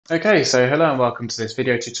Okay, so hello and welcome to this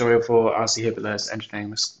video tutorial for RC Hibbeler's Engineering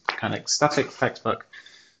Mechanics Static textbook.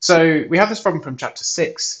 So we have this problem from chapter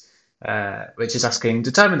 6, which is asking,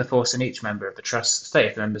 determine the force in each member of the truss, state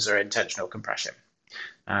if the members are in tension or compression.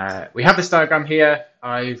 We have this diagram here.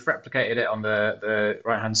 I've replicated it on the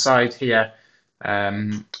right-hand side here,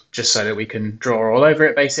 just so that we can draw all over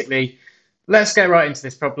it, basically. Let's get right into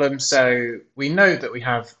this problem. So we know that we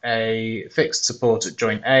have a fixed support at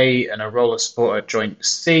joint A and a roller support at joint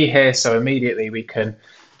C here. So immediately we can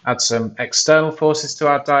add some external forces to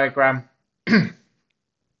our diagram.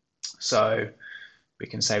 So we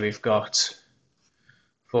can say we've got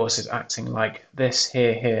forces acting like this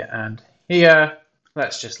here, here, and here.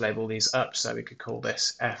 Let's just label these up. So we could call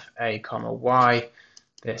this FA, Y,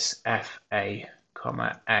 this FA,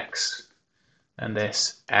 X, and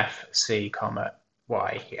this FC,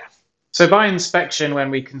 Y here. So by inspection, when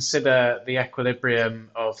we consider the equilibrium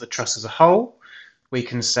of the truss as a whole, we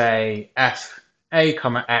can say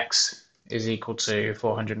FA, X is equal to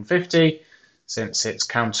 450, since it's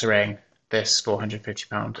countering this 450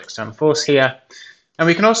 pound external force here. And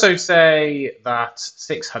we can also say that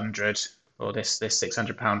 600, or this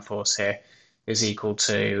 600 pound force here, is equal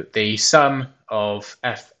to the sum of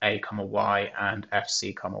FA, Y and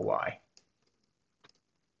FC, Y.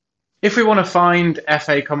 If we want to find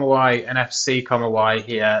FA, Y and FC, Y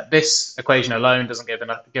here, this equation alone doesn't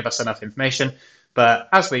give us enough information, but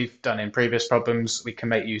as we've done in previous problems, we can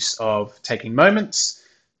make use of taking moments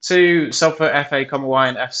to solve for FA, Y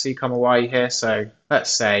and FC, Y here. So let's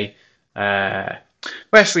say, where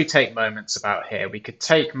should we take moments about here? We could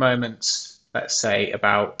take moments, let's say,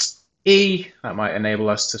 about E. That might enable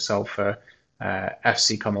us to solve for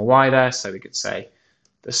FC, Y there. So we could say,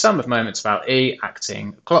 the sum of moments about E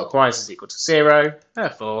acting clockwise is equal to 0.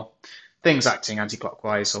 Therefore, things acting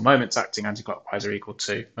anti-clockwise or moments acting anti-clockwise are equal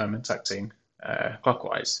to moments acting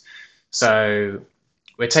clockwise. So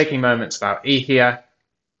we're taking moments about E here.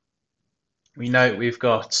 We know we've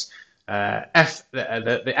got the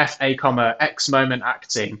FA, X moment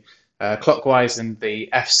acting clockwise and the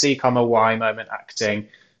FC, Y moment acting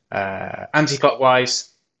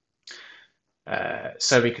anti-clockwise.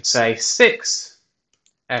 So we could say 6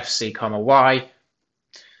 FC, Y,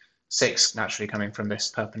 6 naturally coming from this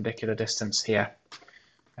perpendicular distance here.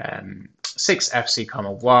 6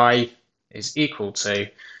 FC, Y is equal to,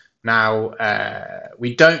 now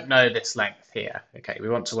we don't know this length here. Okay, we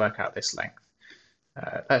want to work out this length.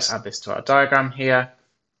 Let's add this to our diagram here.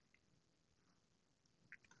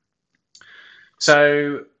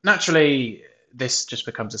 So naturally, this just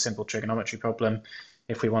becomes a simple trigonometry problem.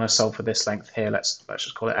 If we want to solve for this length here, let's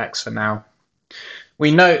just call it X for now. We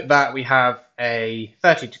note that we have a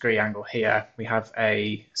 30-degree angle here. We have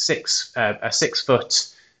a 6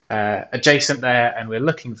 foot adjacent there, and we're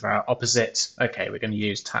looking for our opposite. Okay, we're going to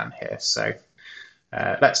use tan here. So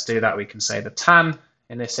let's do that. We can say the tan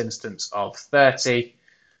in this instance of 30,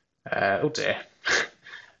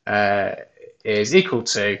 is equal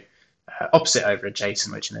to opposite over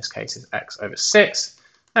adjacent, which in this case is X over 6.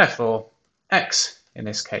 Therefore, X in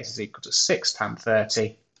this case is equal to 6 tan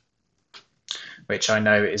 30. Which I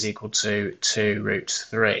know is equal to 2 root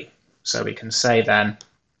 3. So we can say then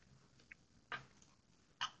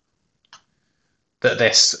that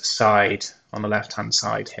this side on the left-hand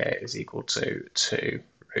side here is equal to 2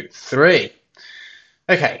 root 3.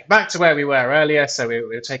 Okay, back to where we were earlier. So we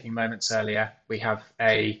were taking moments earlier. We have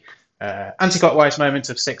a anti-clockwise moment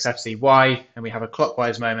of 6 FCY, and we have a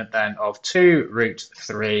clockwise moment then of 2 root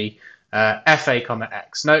 3 FA,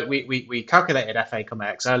 X. Note we calculated FA,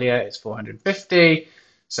 X earlier. It's 450,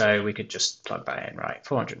 so we could just plug that in, right?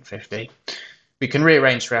 450. We can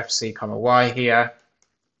rearrange for FC, Y here.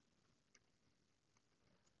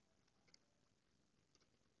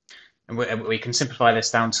 And we can simplify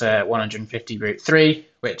this down to 150 root 3,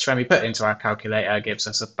 which when we put into our calculator gives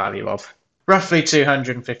us a value of roughly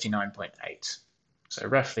 259.8. So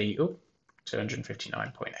roughly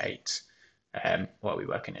 259.8. What are we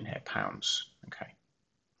working in here? Pounds. Okay.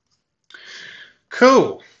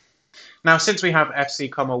 Cool. Now, since we have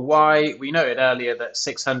FC, Y, we noted earlier that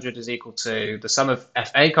 600 is equal to the sum of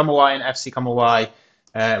FA, Y and FC, Y.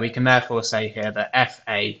 We can therefore say here that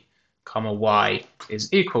FA, Y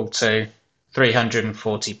is equal to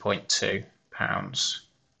 340.2 pounds.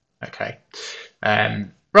 Okay.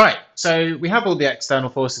 Right, so we have all the external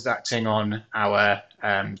forces acting on our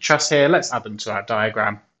truss here. Let's add them to our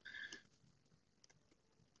diagram.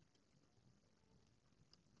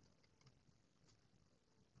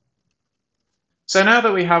 So now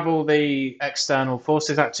that we have all the external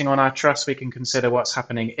forces acting on our truss, we can consider what's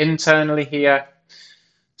happening internally here.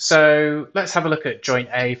 So let's have a look at joint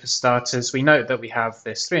A for starters. We note that we have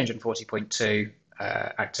this 340.2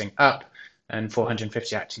 acting up and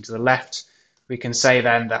 450 acting to the left. We can say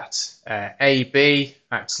then that AB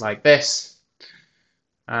acts like this,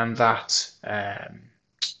 and that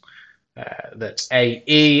that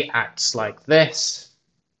AE acts like this.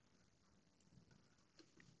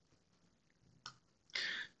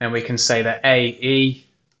 And we can say that AE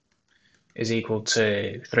is equal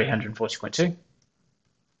to 340.2,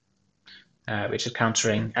 which is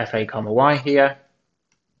countering FA comma Y here.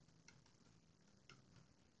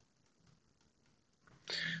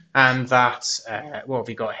 And that, what have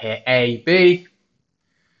we got here? AB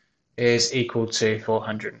is equal to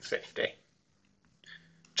 450.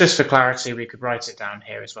 Just for clarity, we could write it down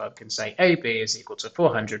here as well. We can say AB is equal to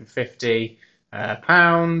 450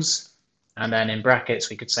 pounds. And then in brackets,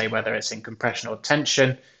 we could say whether it's in compression or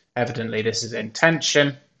tension. Evidently, this is in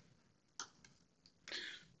tension.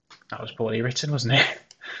 That was poorly written, wasn't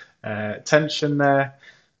it? Tension there.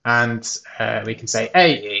 And we can say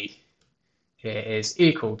AE here is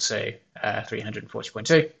equal to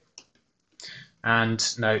 340.2.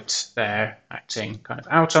 And note they're acting kind of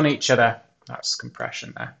out on each other. That's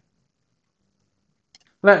compression there.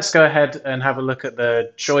 Let's go ahead and have a look at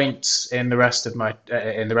the joints in the rest of our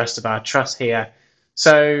truss here.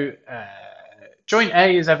 So joint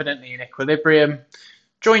A is evidently in equilibrium.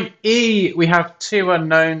 Joint E, we have two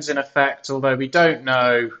unknowns in effect, although we don't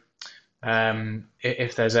know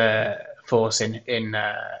if there's a force in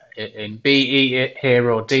BE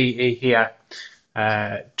here or DE here.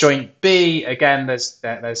 Joint B, again,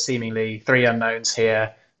 there's seemingly three unknowns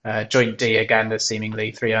here. Joint D, again, there's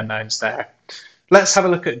seemingly three unknowns there. Let's have a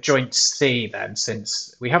look at joint C then,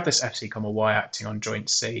 since we have this FC comma Y acting on joint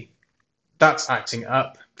C. That's acting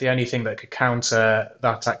up. The only thing that could counter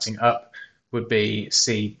that acting up would be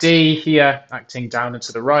CD here, acting down and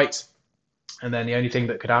to the right. And then the only thing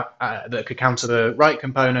that could counter the right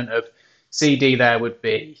component of CD there would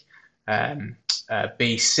be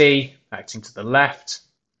BC, acting to the left.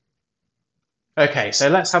 Okay, so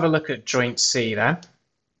let's have a look at joint C then.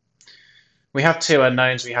 We have two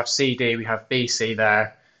unknowns, we have CD, we have BC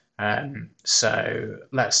there. So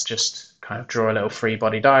let's just kind of draw a little free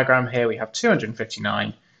body diagram here. We have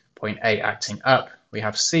 259.8 acting up, we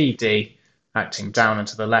have CD acting down and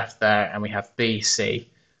to the left there, and we have BC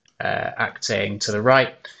acting to the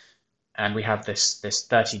right. And we have this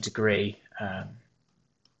 30-degree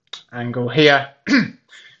angle here.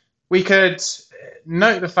 We could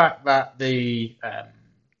note the fact that the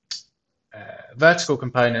vertical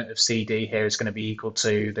component of CD here is going to be equal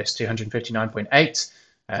to this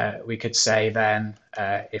 259.8. We could say then,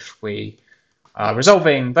 if we are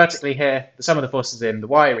resolving vertically here, the sum of the forces in the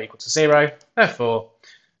Y are equal to 0. Therefore,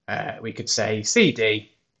 we could say CD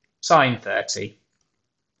sine 30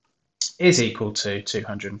 is equal to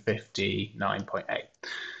 259.8.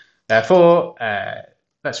 Therefore,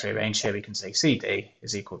 let's rearrange here. We can say CD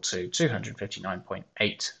is equal to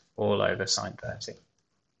 259.8 all over sine 30.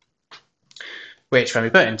 Which, when we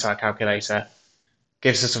put it into our calculator,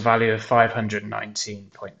 gives us a value of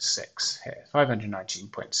 519.6 here,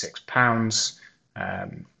 519.6 pounds.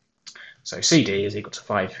 So CD is equal to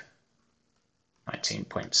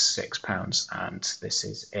 519.6 pounds, and this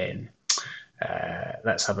is in,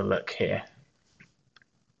 let's have a look here.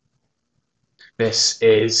 This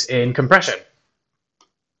is in compression.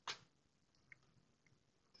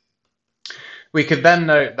 We could then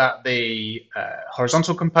note that the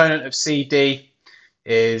horizontal component of CD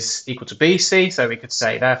is equal to BC, so we could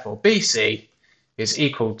say therefore BC is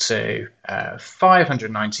equal to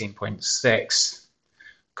 519.6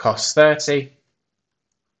 cos 30,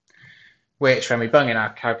 which when we bung in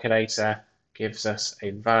our calculator gives us a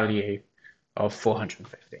value of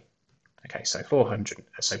 450. Okay, so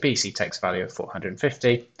BC takes a value of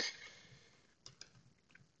 450.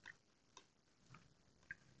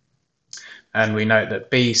 And we note that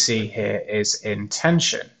BC here is in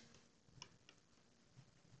tension.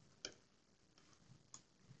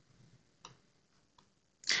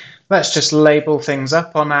 Let's just label things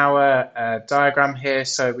up on our diagram here.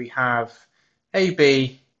 So we have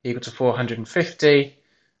AB equal to 450.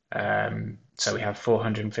 So we have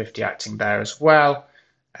 450 acting there as well.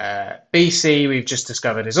 BC, we've just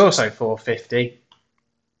discovered, is also 450.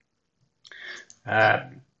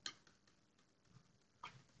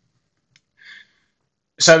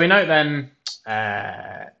 So we note then,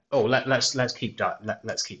 let's keep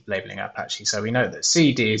labeling up actually. So we know that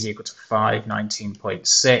CD is equal to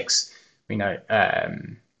 519.6. We know,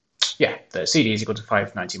 that CD is equal to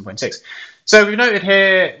 519.6. So we've noted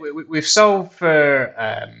here we've solved for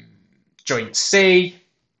joint C.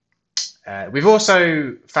 we've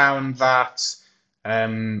also found that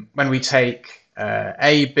when we take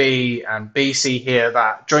A, B, and BC here,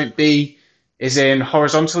 that joint B is in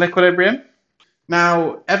horizontal equilibrium.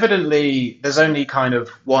 Now, evidently, there's only kind of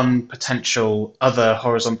one potential other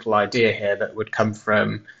horizontal idea here that would come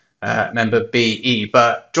from member BE,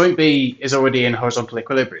 but joint B is already in horizontal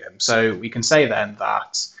equilibrium. So we can say then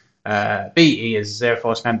that BE is a zero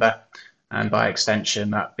force member, and by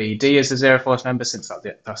extension that BD is a zero force member, since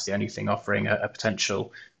that's the only thing offering a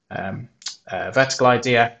potential vertical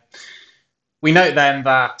idea. We note then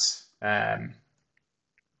that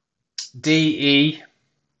DE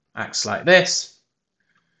acts like this,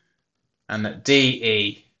 and that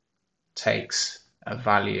DE takes a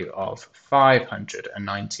value of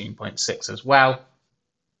 519.6 as well.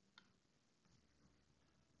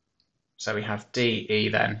 So we have DE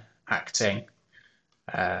then acting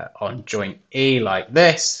on joint E like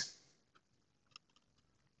this.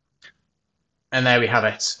 And there we have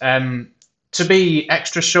it. To be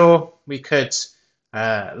extra sure, we could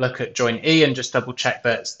look at joint E and just double check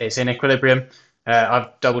that it's in equilibrium.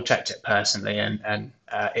 I've double checked it personally, and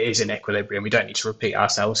it is in equilibrium. We don't need to repeat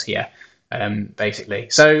ourselves here, basically.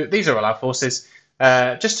 So these are all our forces.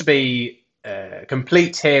 Just to be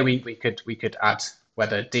complete here, we could add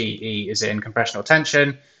whether DE is in compression or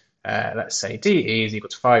tension. Let's say DE is equal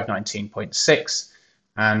to 519.6,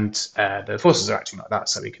 and the forces are acting like that,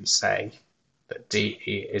 so we can say that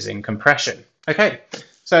DE is in compression. Okay,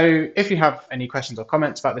 so if you have any questions or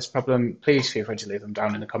comments about this problem, please feel free to leave them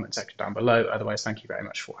down in the comment section down below. Otherwise, thank you very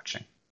much for watching.